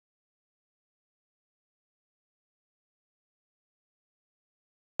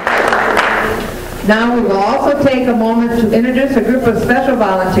Now we will also take a moment to introduce a group of special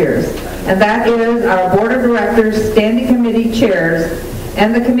volunteers, and that is our Board of Directors, Standing Committee Chairs,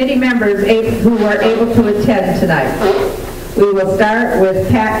 and the committee members who were able to attend tonight. We will start with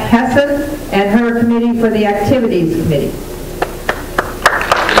Pat Hessen and her committee for the Activities Committee.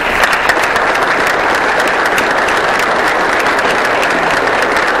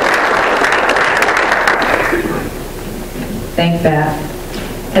 Thanks, Pat.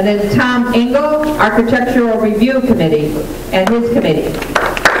 And then Tom Engel, Architectural Review Committee, and his committee.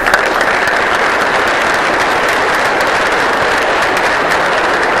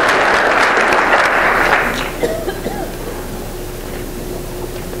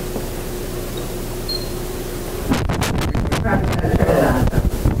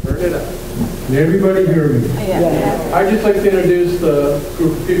 Can everybody hear me? Yeah. I'd just like to introduce the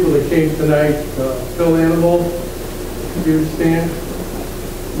group of people that came tonight. Phil Annable, if you stand.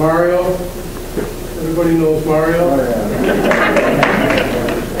 Mario, everybody knows Mario. Oh,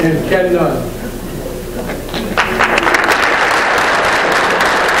 yeah. And Ken Nunn.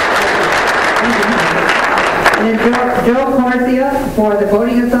 And then Joe Corsia for the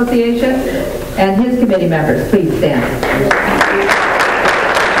Voting Association and his committee members. Please stand.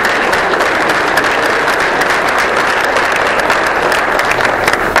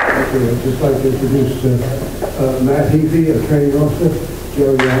 I'd just like to introduce Matt Heafy, a training officer,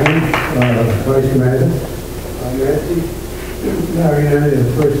 Joe Young, vice commander, Nancy Mariana, the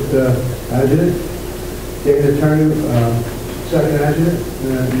first adjutant, Dana Turner, second adjutant,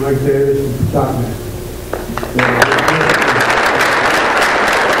 and Mike Davis, the top master.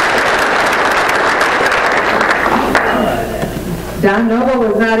 Don Noble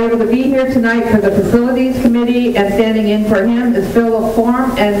was not able to be here tonight for the Facilities Committee, and standing in for him is Phil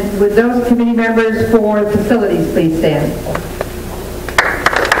LaForme. And with those committee members for Facilities, please stand.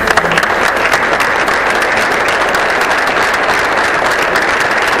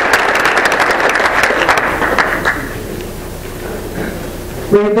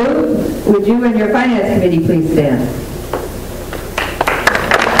 Ray Booth, would you and your Finance Committee please stand?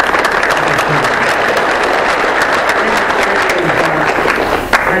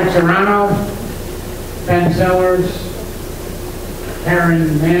 Serrano, Ben Sellers,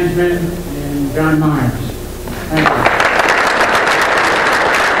 Karen Management, and John Myers. Thank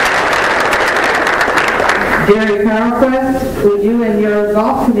you. Jerry Carlquist, would you and your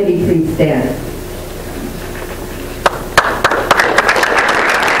Golf Committee please stand?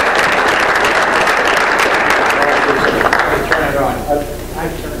 Turn it on. I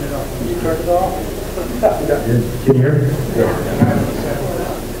turned it off. You turned it off? Can you hear me? Yeah.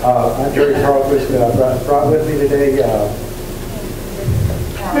 I'm Jerry Carlquist. Brought with me today.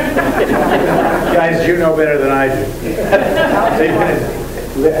 Guys, you know better than I do.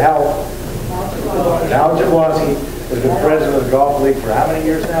 Al Jablonski has been president of the Golf League for how many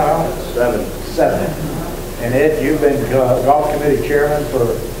years now? Seven. And Ed, you've been Golf Committee Chairman for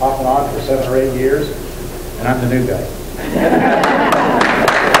off and on for 7 or 8 years, and I'm the new guy.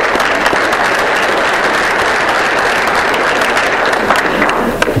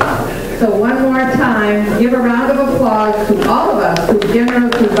 So one more time, give a round of applause to all of us who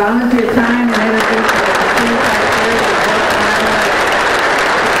generously volunteer time and energy for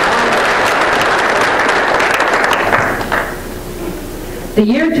the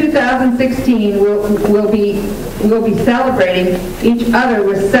year 2016 will be celebrating each other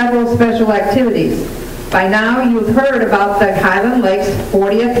with several special activities. By now, you've heard about the Highland Lakes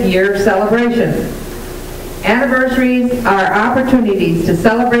 40th year celebration. Anniversaries are opportunities to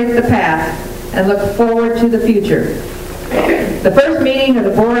celebrate the past and look forward to the future. The first meeting of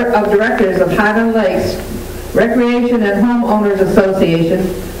the Board of Directors of Highland Lakes Recreation and Homeowners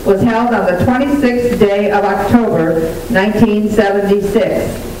Association was held on the 26th day of October,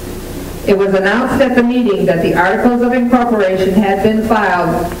 1976. It was announced at the meeting that the Articles of Incorporation had been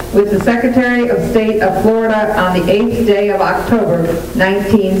filed with the Secretary of State of Florida on the 8th day of October,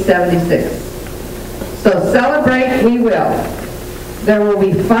 1976. So celebrate we will. There will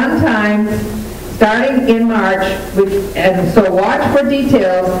be fun times starting in March, and so watch for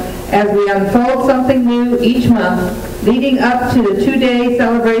details as we unfold something new each month, leading up to the 2-day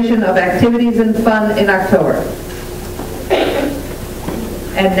celebration of activities and fun in October.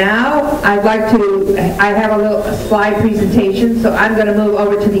 And now I have a little slide presentation, so I'm going to move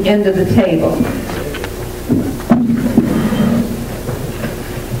over to the end of the table.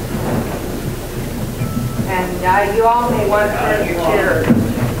 And you all may want to turn your chairs.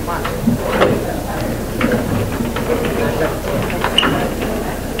 Come on.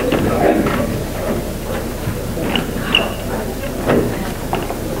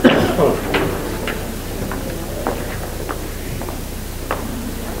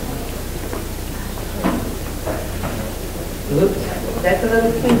 That's a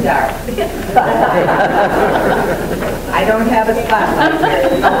little too dark. I don't have a spotlight here.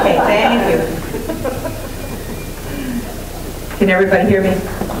 Okay, thank you. Can everybody hear me?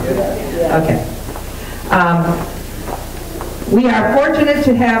 Okay. We are fortunate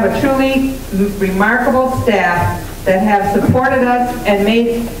to have a truly remarkable staff that have supported us and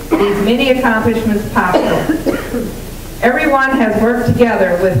made these many accomplishments possible. Everyone has worked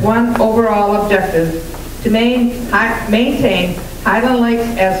together with one overall objective: to maintain Highland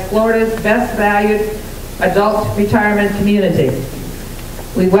Lakes as Florida's best valued adult retirement community.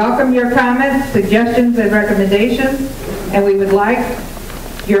 We welcome your comments, suggestions, and recommendations, and we would like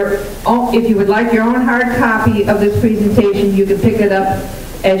if you would like your own hard copy of this presentation, you can pick it up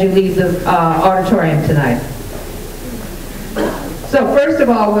as you leave the auditorium tonight. So first of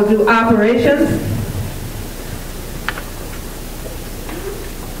all, we'll do operations.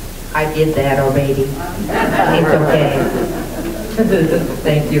 I did that already. It's okay.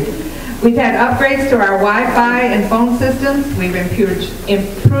 Thank you. We've had upgrades to our Wi-Fi and phone systems. We've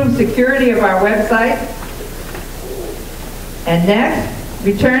improved security of our website. And next,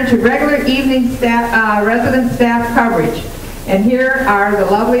 return to regular evening resident staff coverage. And here are the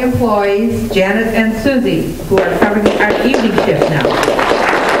lovely employees, Janet and Susie, who are covering our evening shift now.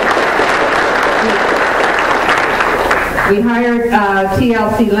 We hired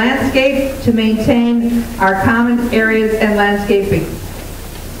TLC Landscape to maintain our common areas and landscaping.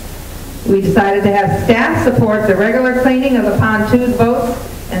 We decided to have staff support the regular cleaning of the pontoon boats,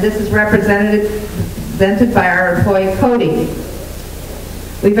 and this is represented by our employee Cody.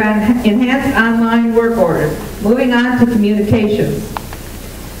 We've enhanced online work orders. Moving on to communications.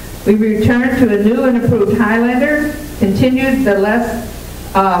 We returned to a new and improved Highlander, continued the less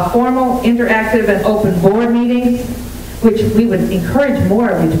formal, interactive, and open board meetings, which we would encourage more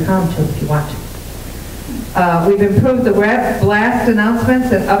of you to come to if you want to. We've improved the web blast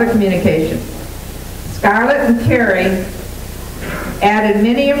announcements and other communications. Scarlett and Carrie added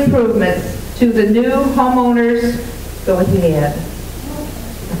many improvements to the new homeowners, go ahead.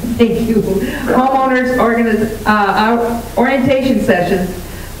 Thank you. Homeowners orientation sessions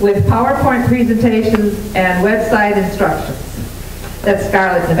with PowerPoint presentations and website instructions. That's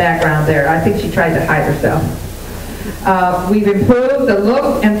Scarlett in the background there. I think she tried to hide herself. We've improved the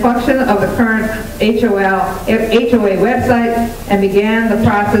look and function of the current HOA website and began the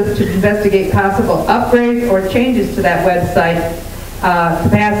process to investigate possible upgrades or changes to that website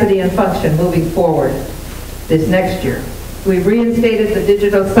capacity and function moving forward this next year. We've reinstated the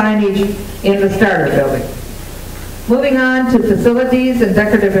digital signage in the starter building. Moving on to facilities and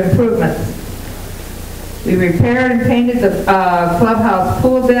decorative improvements. We repaired and painted the clubhouse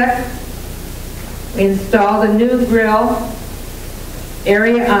pool deck. We installed a new grill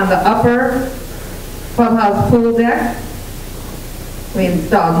area on the upper clubhouse pool deck. We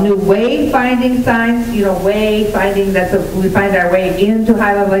installed new way-finding signs, you know, way-finding, we find our way into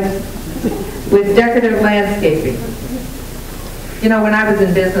Highland Lakes, with decorative landscaping. You know, when I was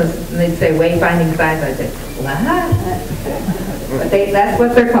in business and they'd say way-finding signs, I'd say, what? But that's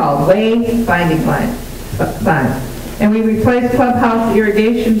what they're called, way-finding signs. And we replaced clubhouse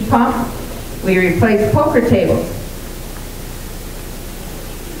irrigation pump. We replaced poker tables.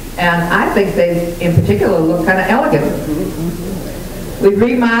 And I think they, in particular, look kind of elegant. We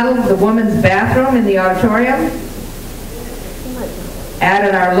remodeled the women's bathroom in the auditorium.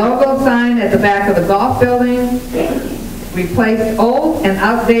 Added our logo sign at the back of the golf building. Replaced old and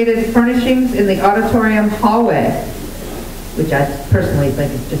outdated furnishings in the auditorium hallway, which I personally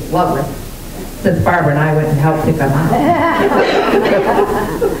think is just lovely, since Barbara and I went and helped pick them out.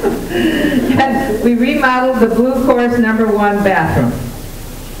 And we remodeled the Blue Course #1 bathroom.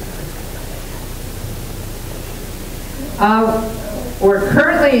 We're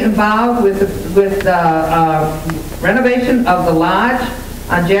currently involved with the renovation of the lodge.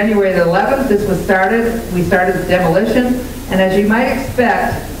 On January the 11th, we started demolition, and as you might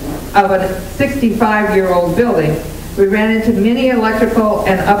expect of a 65-year-old building, we ran into many electrical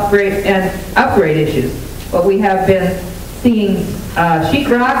and upgrade issues. But we have been seeing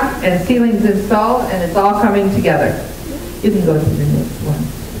sheetrock and ceilings installed, and it's all coming together. You can go to the next one.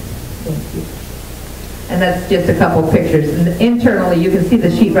 Thank you. And that's just a couple pictures. And internally, you can see the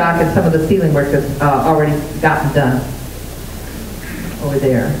sheetrock and some of the ceiling work that's already gotten done over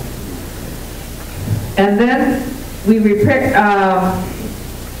there. And then we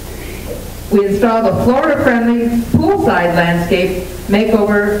installed a Florida-friendly poolside landscape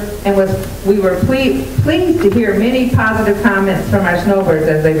makeover, and we were pleased to hear many positive comments from our snowbirds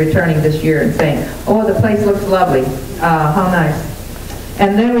as they're returning this year and saying, "Oh, the place looks lovely. How nice."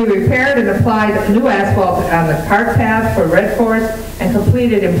 And then we repaired and applied new asphalt on the cart path for red course and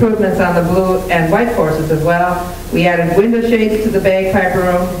completed improvements on the blue and white courses as well. We added window shades to the bagpiper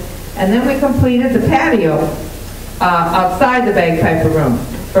room. And then we completed the patio outside the bagpiper room.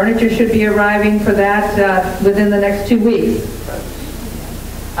 Furniture should be arriving for that within the next 2 weeks.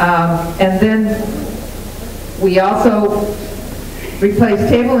 And then we also replaced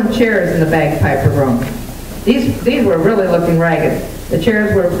table and chairs in the bagpiper room. These were really looking ragged. The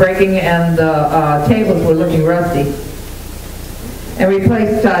chairs were breaking and the tables were looking rusty. And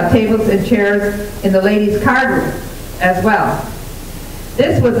replaced tables and chairs in the ladies' card room as well.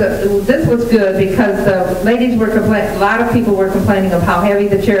 This was good because the ladies were complaining, a lot of people were complaining of how heavy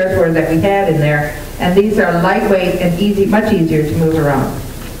the chairs were that we had in there, and these are lightweight and easy, much easier to move around.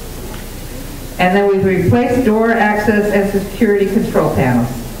 And then we replaced door access and security control panels.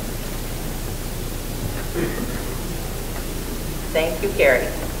 Thank you, Carrie.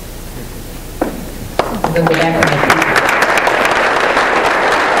 I'm going to go back to my seat.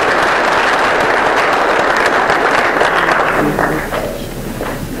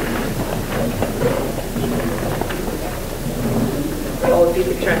 Oh, if you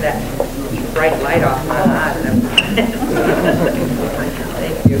could turn that bright light off.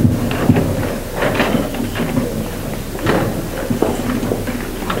 Thank you.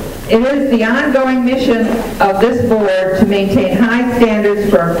 It is the ongoing mission of this board to maintain high standards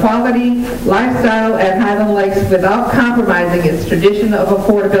for quality lifestyle at Highland Lakes without compromising its tradition of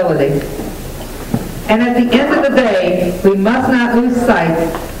affordability. And at the end of the day, we must not lose sight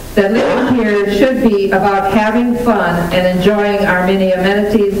that living here should be about having fun and enjoying our many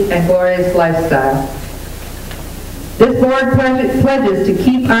amenities and glorious lifestyle. This board pledges to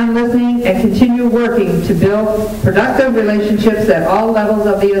keep on listening and continue working to build productive relationships at all levels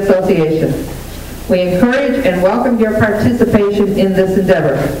of the association. We encourage and welcome your participation in this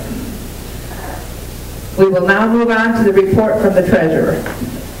endeavor. We will now move on to the report from the treasurer.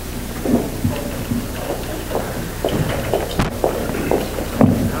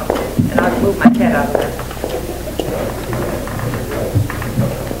 And I'll move my cat out of there.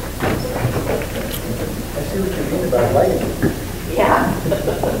 Yeah.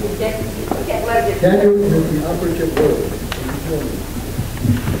 Daniel with the operative word.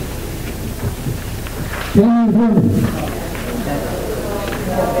 Can you hear me?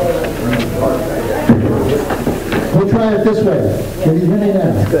 We'll try it this way. Can you hear me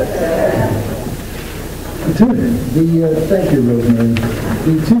now? Good. Thank you, Rosemary.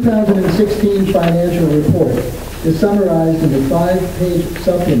 The 2016 financial report is summarized in the 5-page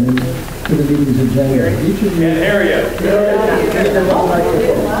supplement to the meeting's agenda. Each of you...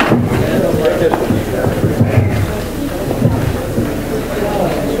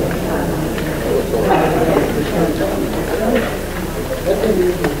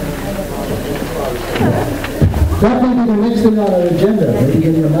 That may be the next thing on our agenda. Maybe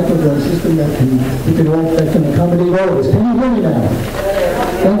getting a microphone system that can accommodate all of us. Can you hear me now?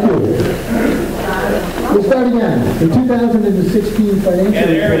 Thank you. We'll start again. The 2016 financial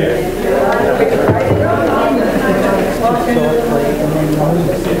report.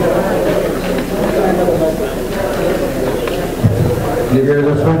 You hear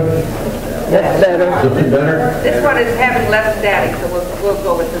this one? That's better. Looking better? This one is having less static, so we'll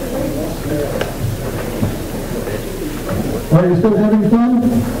go with this one. Are you still having fun?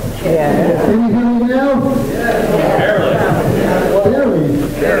 Yeah. Can you hear me now? Yeah. Barely.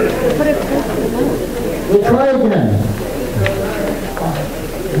 We'll try again.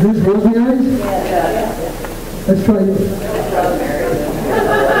 Who's Rosemary's? Let's try it.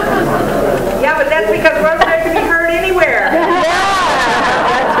 Yeah, but that's because Rosemary can be heard anywhere.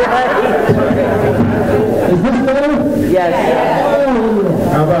 Is this better? Yes. Oh,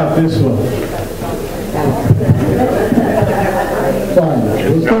 how about this one? Fine.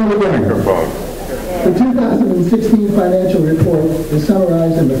 We'll start again. The 2016 financial report is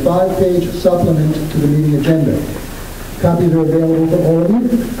summarized in the 5-page supplement to the meeting agenda. Copies are available for all of you.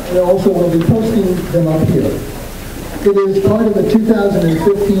 We also will be posting them up here. It is part of the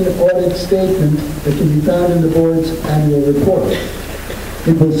 2015 audit statement that can be found in the board's annual report.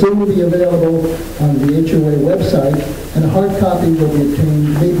 It will soon be available on the HOA website, and a hard copy may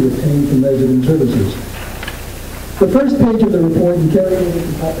be obtained from resident services. The first page of the report, and Kerry, you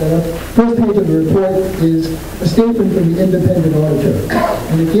can pop that up. First page of the report is a statement from the independent auditor,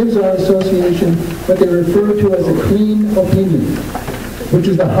 and it gives our association what they refer to as a clean opinion, which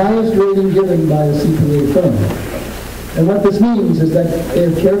is the highest rating given by a CPA firm. And what this means is that they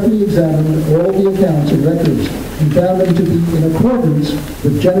have carefully examined all the accounts and records and found them to be in accordance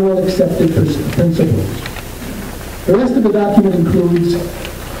with general accepted principles. The rest of the document includes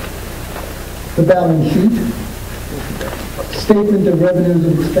the balance sheet, statement of revenues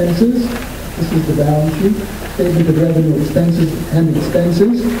and expenses. This is the balance sheet, statement of revenue, expenses, and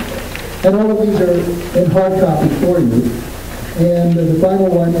expenses. And all of these are in hard copy for you. And the final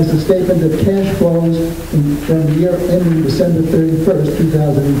one is a statement of cash flows from the year ending December 31st,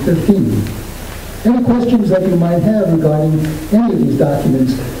 2015. Any questions that you might have regarding any of these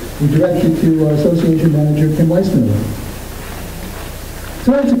documents, we direct you to our Association Manager, Kim Weissmiller.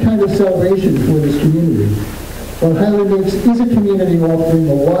 Tonight's a kind of celebration for this community. While Highland Lakes is a community offering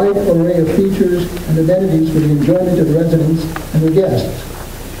a wide array of features and amenities for the enjoyment of residents and their guests,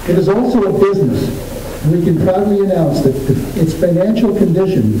 it is also a business, and we can proudly announce that its financial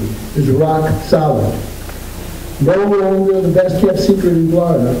condition is rock solid. No longer the best-kept secret in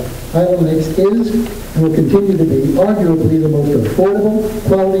Florida, Highland Lakes is and will continue to be arguably the most affordable,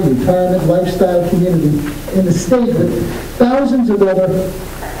 quality retirement lifestyle community in the state with thousands of other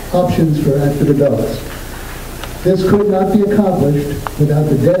options for active adults. This could not be accomplished without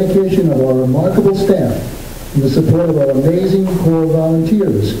the dedication of our remarkable staff and the support of our amazing Corps of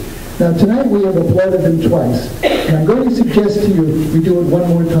volunteers. Now, tonight we have applauded them twice, and I'm going to suggest to you we do it one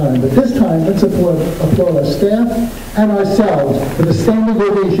more time. But this time, let's applaud our staff and ourselves for the standing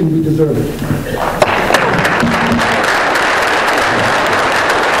ovation we deserve.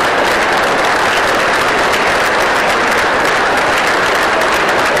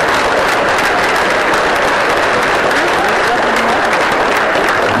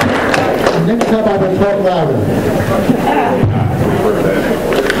 Next time I will talk louder.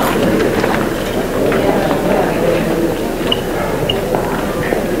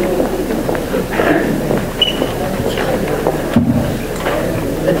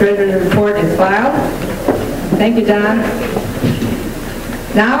 The Treasurer's report is filed. Thank you, Don.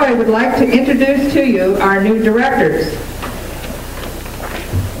 Now I would like to introduce to you our new directors.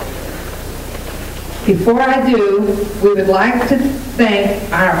 Before I do, we would like to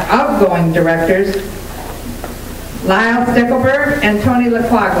thank our outgoing directors, Lyle Steckelberg and Tony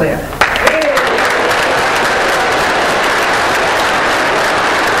LaQuaglia.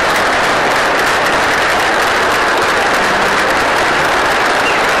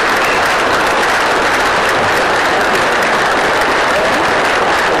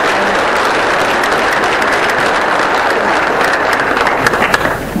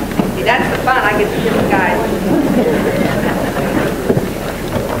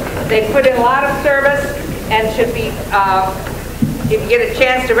 They put in a lot of service and should be, if you get a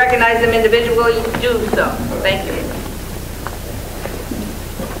chance to recognize them individually, do so. Thank you.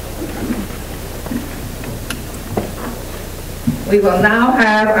 We will now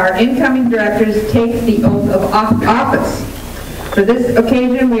have our incoming directors take the oath of office. For this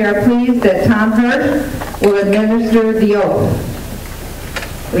occasion, we are pleased that Tom Hirsch will administer the oath.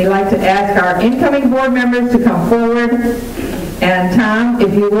 We'd like to ask our incoming board members to come forward. And Tom,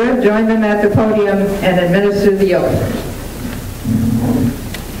 if you would, join them at the podium and administer the oath.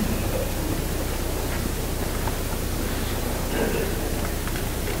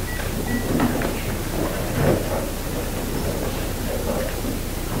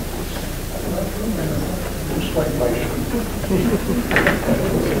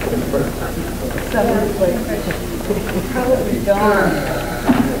 Probably Dawn.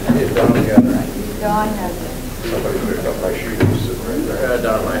 Dawn has it. Somebody picked up my sheet and was sitting right there.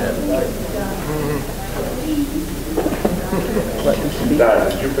 Down my head. Dad,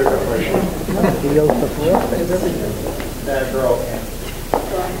 did you pick up my sheet? That girl.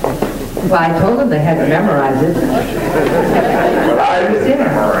 Well, I told them they had to memorize it. But I didn't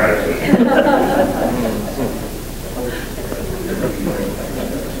memorize it.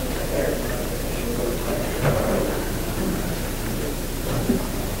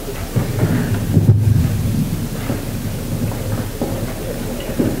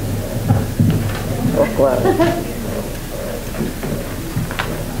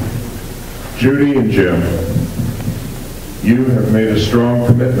 Judy and Jim, you have made a strong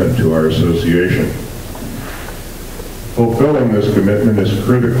commitment to our association. Fulfilling this commitment is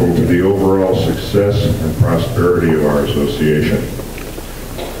critical to the overall success and prosperity of our association.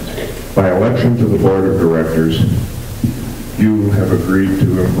 By election to the board of directors, you have agreed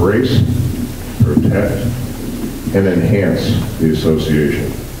to embrace, protect, and enhance the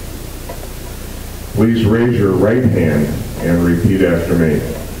association. Please raise your right hand and repeat after me.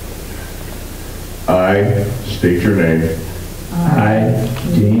 I state your name. I,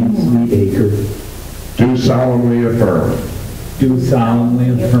 James Sweetacre, Do solemnly affirm do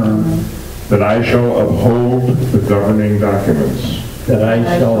solemnly affirm that I shall uphold the governing documents that I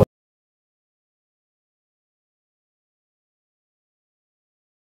shall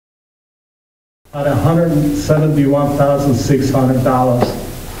At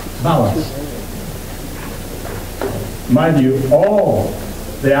 $171,600. Mind you, all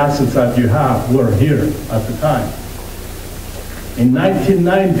the assets that you have were here at the time. In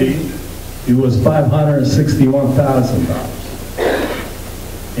 1990, it was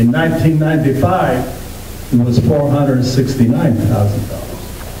 $561,000. In 1995, it was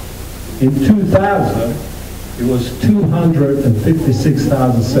 $469,000. In 2000, it was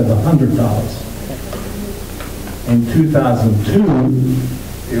 $256,700. In 2002,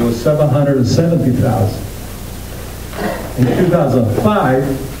 it was $770,000. In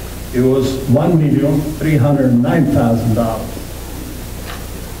 2005, it was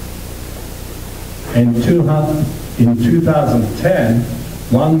 $1,309,000. In 2010,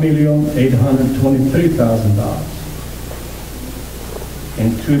 $1,823,000.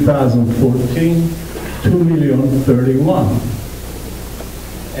 In 2014, $2,031,000.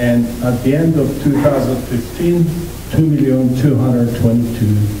 And at the end of 2015,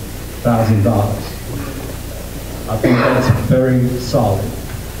 $2,222,000. I think that's very solid.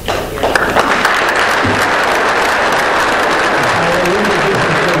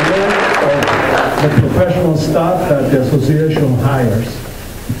 The professional staff that the association hires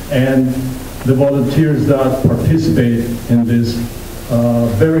and the volunteers that participate in this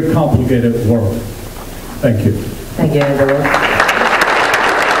very complicated work. Thank you. Thank you, Angelo.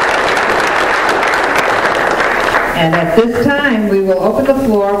 And at this time, we will open the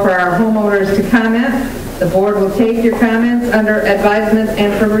floor for our homeowners to comment. The board will take your comments under advisement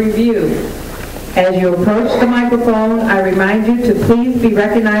and for review. As you approach the microphone, I remind you to please be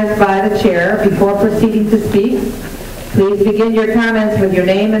recognized by the chair before proceeding to speak. Please begin your comments with your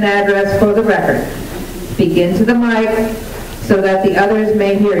name and address for the record. Speak into the mic so that the others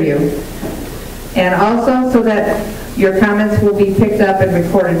may hear you. And also so that your comments will be picked up and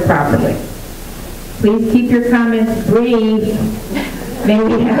recorded properly. Please keep your comments brief. May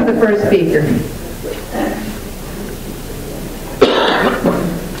we have the first speaker?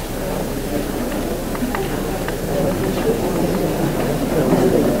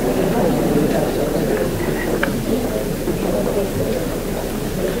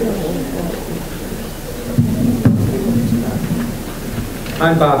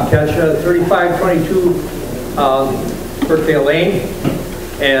 I'm Bob Kesha, 3522 Birkdale Lane,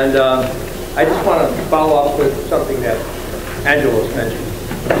 and I just want to follow up with something that Angelos mentioned.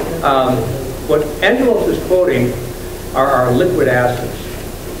 What Angelos is quoting are our liquid assets.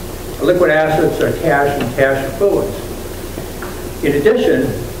 Our liquid assets are cash and cash equivalents. In addition,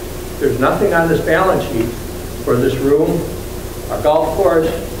 there's nothing on this balance sheet for this room, our golf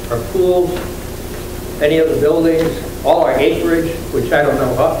course, our pools, any of the buildings, all our acreage, which I don't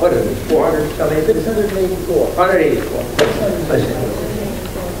know what it is, 400 something? 684. 184.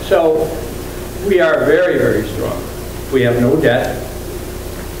 So we are very, very strong. We have no debt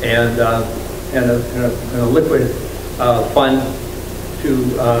and a liquid fund to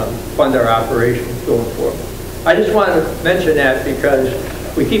fund our operations going forward. I just wanted to mention that because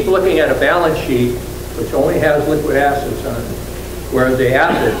we keep looking at a balance sheet which only has liquid assets on it, where the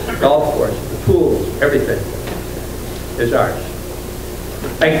assets, the golf course, the pools, everything is ours.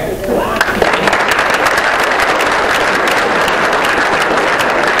 Thank you.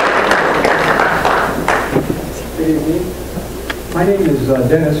 Good evening. My name is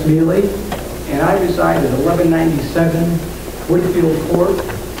Dennis Mealy, and I reside at 1197 Woodfield Court,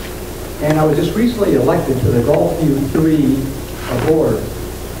 and I was just recently elected to the Gulfview 3 board.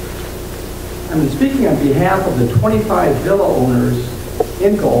 I'm speaking on behalf of the 25 villa owners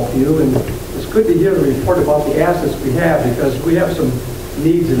in Gulfview, and it's good to hear the report about the assets we have because we have some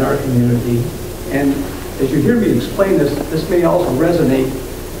needs in our community. And as you hear me explain this, this may also resonate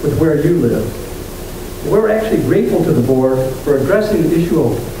with where you live. We're actually grateful to the board for addressing the issue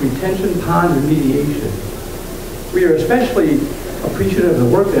of retention pond remediation. We are especially appreciative of the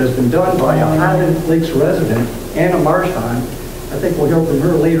work that has been done by a Highland Lakes resident, Anna Marchand. I think we'll hear from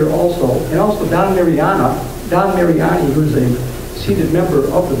her later also. And also Don Mariani, who's a seated member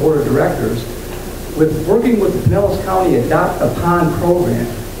of the board of directors, with working with the Pinellas County Adopt a Pond program.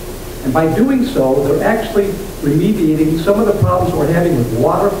 And by doing so, they're actually remediating some of the problems we're having with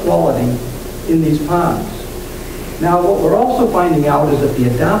water quality in these ponds. Now, what we're also finding out is that the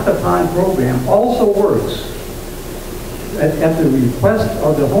Adopt a Pond program also works at the request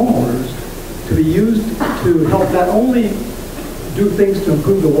of the homeowners to be used to help not only do things to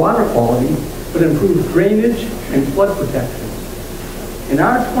improve the water quality, but improve drainage and flood protection. In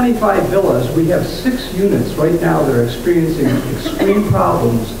our 25 villas, we have 6 units right now that are experiencing extreme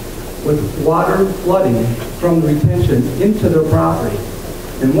problems with water flooding from retention into their property.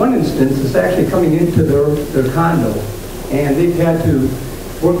 In one instance, it's actually coming into their condo, and they've had to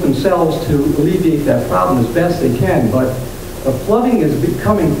work themselves to alleviate that problem as best they can, but the flooding is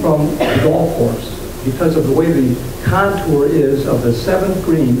coming from the golf course because of the way the contour is of the seventh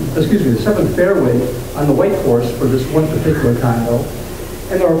fairway on the white course for this one particular condo.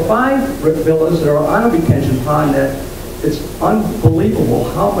 And there are 5 villas that are on a retention pond that it's unbelievable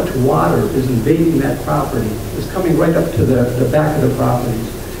how much water is invading that property. It's coming right up to the back of the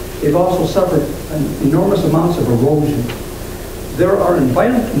properties. They've also suffered enormous amounts of erosion. There are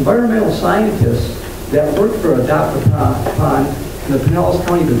environmental scientists that work for Adopt a Pond in the Pinellas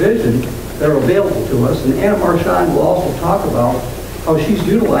County Division that are available to us, and Anna Marchand will also talk about how she's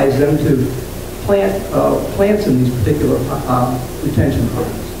utilized them to plant plants in these particular retention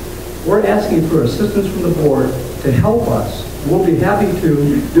ponds. We're asking for assistance from the board to help us. We'll be happy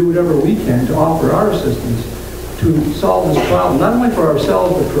to do whatever we can to offer our assistance to solve this problem, not only for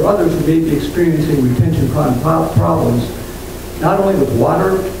ourselves, but for others who may be experiencing retention pond problems, not only with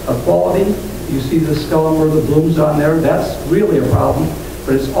water quality. You see the scum or the blooms on there, that's really a problem,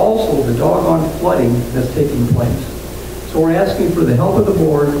 but it's also the doggone flooding that's taking place. So we're asking for the help of the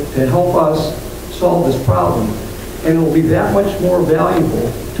board to help us solve this problem. And it will be that much more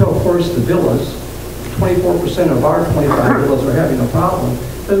valuable to, of course, the villas. 24% of our 25 villas are having a problem,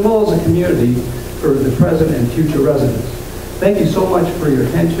 as well as the community for the present and future residents. Thank you so much for your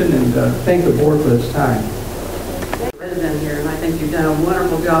attention, and thank the board for this time. Resident here, and I think you've done a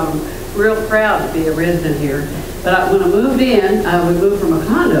wonderful job. I'm real proud to be a resident here. But when I moved in, we moved from a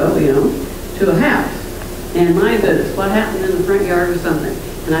condo, to a house. And my goodness, what happened in the front yard was something.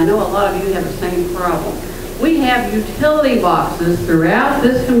 And I know a lot of you have the same problem. We have utility boxes throughout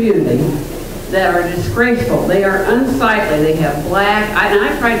this community that are disgraceful. They are unsightly. They have black. And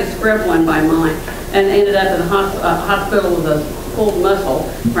I tried to scrub one by mine and ended up in the hospital with a pulled muscle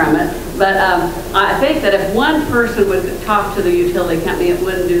from it. But I think that if one person would talk to the utility company, it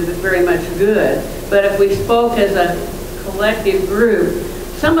wouldn't do very much good. But if we spoke as a collective group,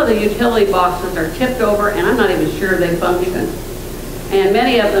 some of the utility boxes are tipped over, and I'm not even sure they function. And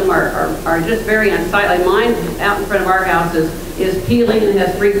many of them are just very unsightly. Mine out in front of our house is peeling and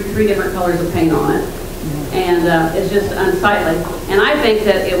has three different colors of paint on it. And it's just unsightly. And I think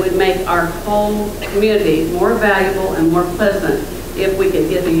that it would make our whole community more valuable and more pleasant if we could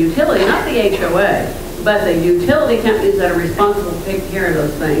get the utility, not the HOA, but the utility companies that are responsible to take care of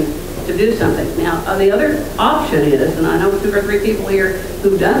those things to do something. Now, the other option is, and I know 2 or 3 people here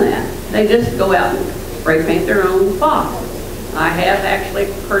who've done that, they just go out and spray paint their own box. I have actually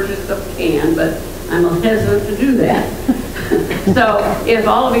purchased a can, but I'm hesitant to do that. So if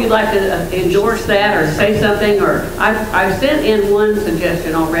all of you would like to endorse that or say something, or I've sent in one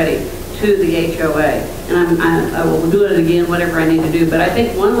suggestion already to the HOA, and I will do it again, whatever I need to do. But I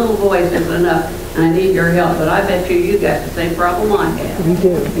think one little voice is enough, and I need your help. But I bet you got the same problem I have. We do.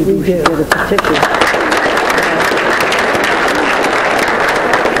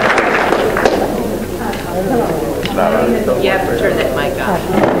 You have to turn that mic on.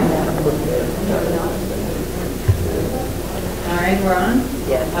 All right, we're on?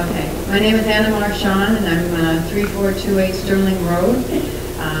 Yes. Okay. My name is Anna Marchand, and I'm 3428 Sterling Road.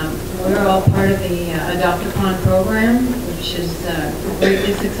 We're all part of the Adopt a Pond program, which is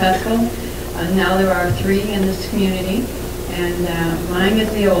greatly successful. Now there are 3 in this community, and mine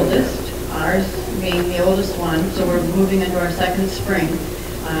is the oldest, ours being the oldest one, so we're moving into our 2nd spring.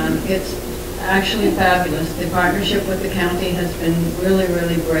 It's actually fabulous. The partnership with the county has been really,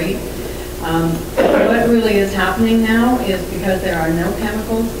 really great. What really is happening now is because there are no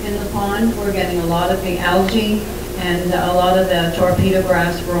chemicals in the pond, we're getting a lot of the algae and a lot of the torpedo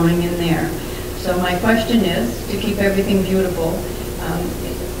grass growing in there. So my question is, to keep everything beautiful,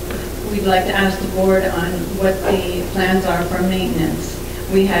 we'd like to ask the board on what the plans are for maintenance.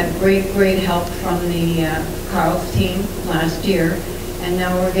 We had great help from the Carl's team last year, and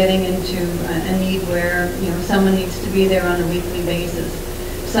now we're getting into a need where someone needs to be there on a weekly basis.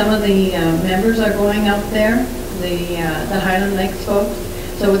 Some of the members are going out there, the Highland Lakes folks,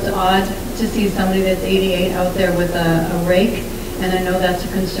 so it's odd to see somebody that's 88 out there with a rake, and I know that's a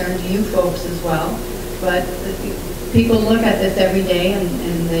concern to you folks as well. But people look at this every day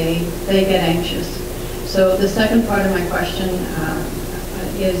and they get anxious. So the second part of my question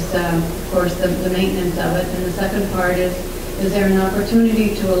is, of course, the maintenance of it, and the second part is there an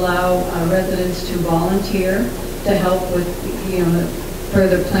opportunity to allow residents to volunteer to help with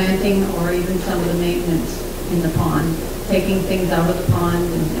further planting or even some of the maintenance in the pond, taking things out of the pond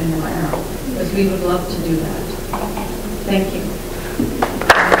and whatnot, because we would love to do that. Thank you.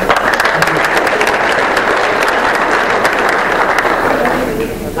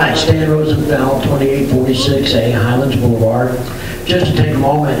 Hi, Stan Rosenfeld, 2846A Highlands Boulevard. Just to take a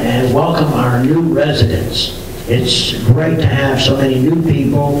moment and welcome our new residents. It's great to have so many new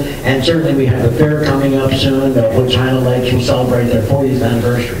people, and certainly we have a fair coming up soon, which Highland Lakes will celebrate their 40th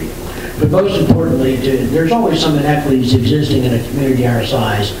anniversary. But most importantly, there's always some inequities existing in a community our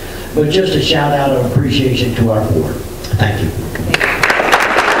size, but just a shout out of appreciation to our board. Thank you.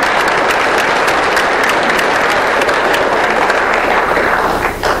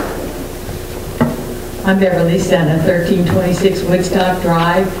 I'm Beverly Sena, 1326 Woodstock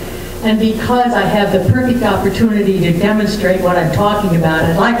Drive. And because I have the perfect opportunity to demonstrate what I'm talking about,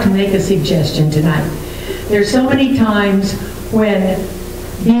 I'd like to make a suggestion tonight. There's so many times when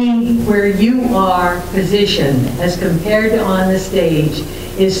being where you are positioned as compared to on the stage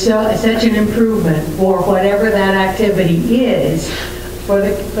is such an improvement for whatever that activity is for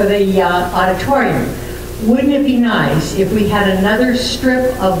the auditorium. Wouldn't it be nice if we had another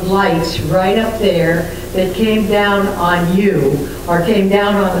strip of lights right up there that came down on you, or came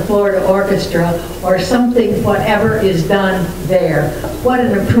down on the Florida Orchestra, or something, whatever is done there? What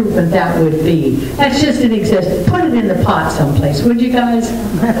an improvement that would be. That's just an existence. Put it in the pot someplace, would you guys?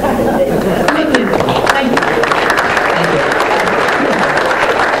 Thank you. Thank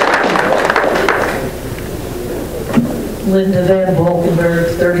you. Linda Van Valkenburg,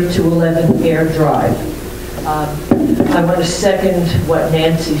 3211 Air Drive. I want to second what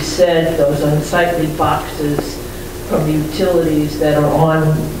Nancy said, those unsightly boxes from the utilities that are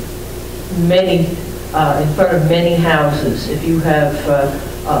on many, in front of many houses. If you have a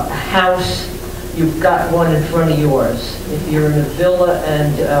house, you've got one in front of yours. If you're in a villa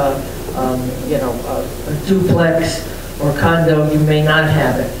and, a duplex or condo, you may not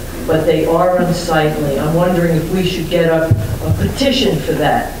have it. But they are unsightly. I'm wondering if we should get up a petition for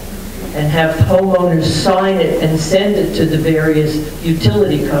that and have homeowners sign it and send it to the various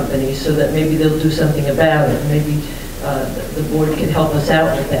utility companies so that maybe they'll do something about it. Maybe the board can help us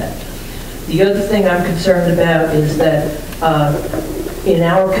out with that. The other thing I'm concerned about is that in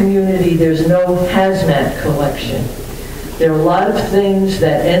our community there's no hazmat collection. There are a lot of things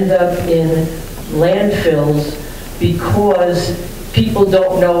that end up in landfills because people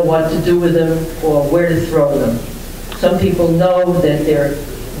don't know what to do with them or where to throw them. Some people know that they're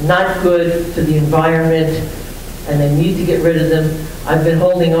not good for the environment and they need to get rid of them. I've been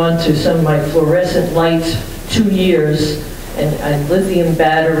holding on to some of my fluorescent lights 2 years and lithium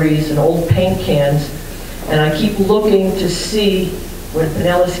batteries and old paint cans, and I keep looking to see when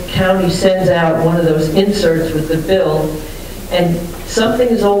Pinellas County sends out one of those inserts with the bill, and something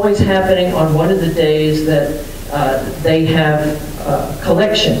is always happening on one of the days that they have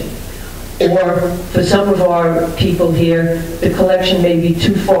collection. Or for some of our people here, the collection may be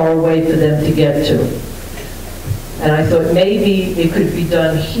too far away for them to get to. And I thought maybe it could be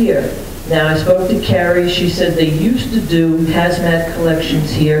done here. Now I spoke to Carrie, she said they used to do hazmat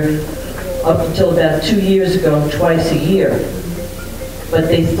collections here up until about 2 years ago, twice a year. But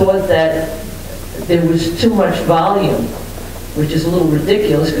they thought that there was too much volume, which is a little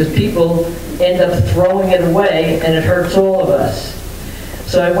ridiculous because people end up throwing it away and it hurts all of us.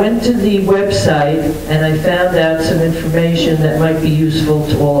 So I went to the website and I found out some information that might be useful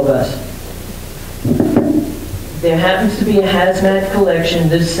to all of us. There happens to be a hazmat collection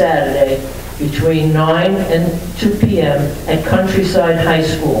this Saturday between 9 and 2 p.m. at Countryside High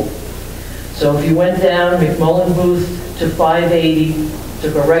School. So if you went down McMullen Booth to 580,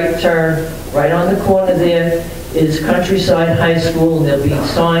 took a right turn, right on the corner there is Countryside High School, and there'll be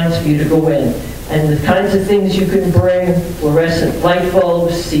signs for you to go in. And the kinds of things you can bring: fluorescent light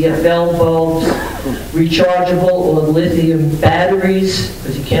bulbs, CFL bulbs, rechargeable or lithium batteries,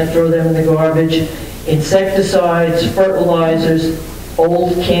 because you can't throw them in the garbage, insecticides, fertilizers,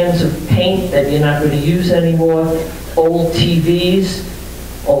 old cans of paint that you're not going to use anymore, old TVs,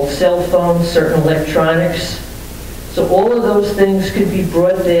 old cell phones, certain electronics. So all of those things could be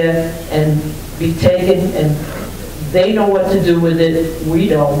brought there and be taken, and they know what to do with it. We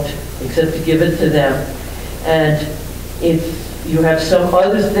don't, except to give it to them. And if you have some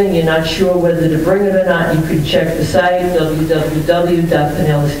other thing you're not sure whether to bring it or not, you can check the site,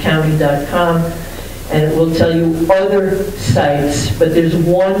 www.pinellascounty.com, and it will tell you other sites, but there's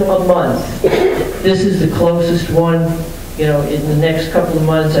one a month. This is the closest one. You know, in the next couple of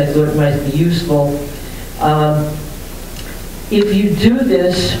months, I thought it might be useful. If you do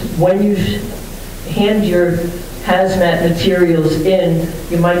this, when you hand your hazmat materials in,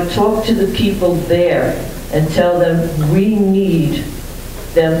 you might talk to the people there and tell them we need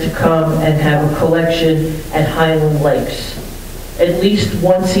them to come and have a collection at Highland Lakes, at least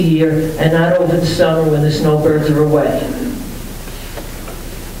once a year, and not over the summer when the snowbirds are away.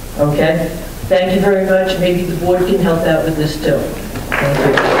 Okay? Thank you very much. Maybe the board can help out with this too. Thank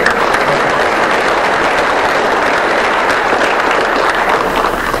you.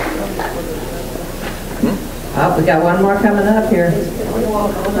 Oh, we got one more coming up here.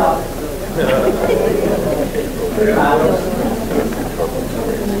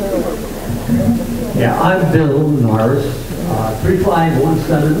 Yeah, I'm Bill Norris,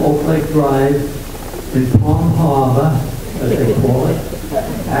 3517 Oak Lake Drive in Palm Harbor, as they call it.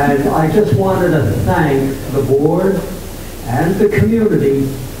 And I just wanted to thank the board and the community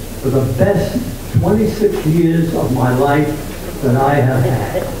for the best 26 years of my life that I have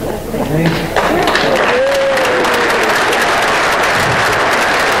had. Thank you.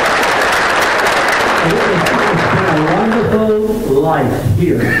 It's been a wonderful life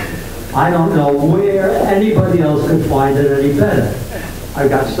here. I don't know where anybody else could find it any better. I've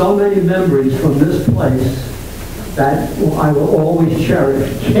got so many memories from this place that I will always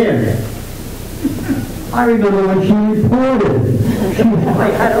cherish. Kim, I remember when she reported. She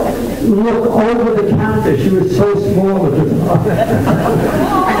had to look over the counter. She was so small at the time.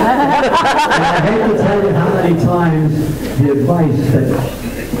 And I hate to tell you how many times the advice that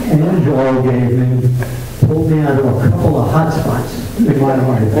Angelo gave me pulled me out of a couple of hot spots in my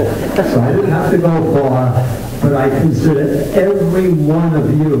life. So I didn't have to go far, but I consider every one of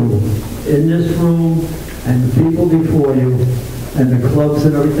you in this room and the people before you and the clubs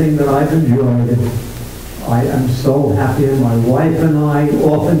and everything that I've enjoyed. I am so happy, and my wife and I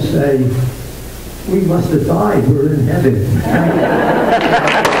often say, we must have died, we're in heaven.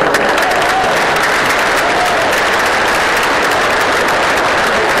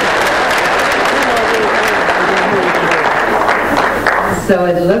 So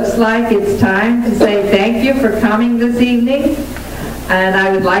it looks like it's time to say thank you for coming this evening. And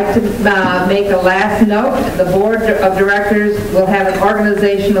I would like to make a last note. The Board of Directors will have an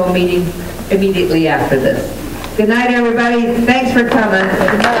organizational meeting immediately after this. Good night, everybody. Thanks for coming.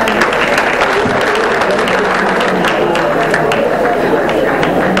 Good night.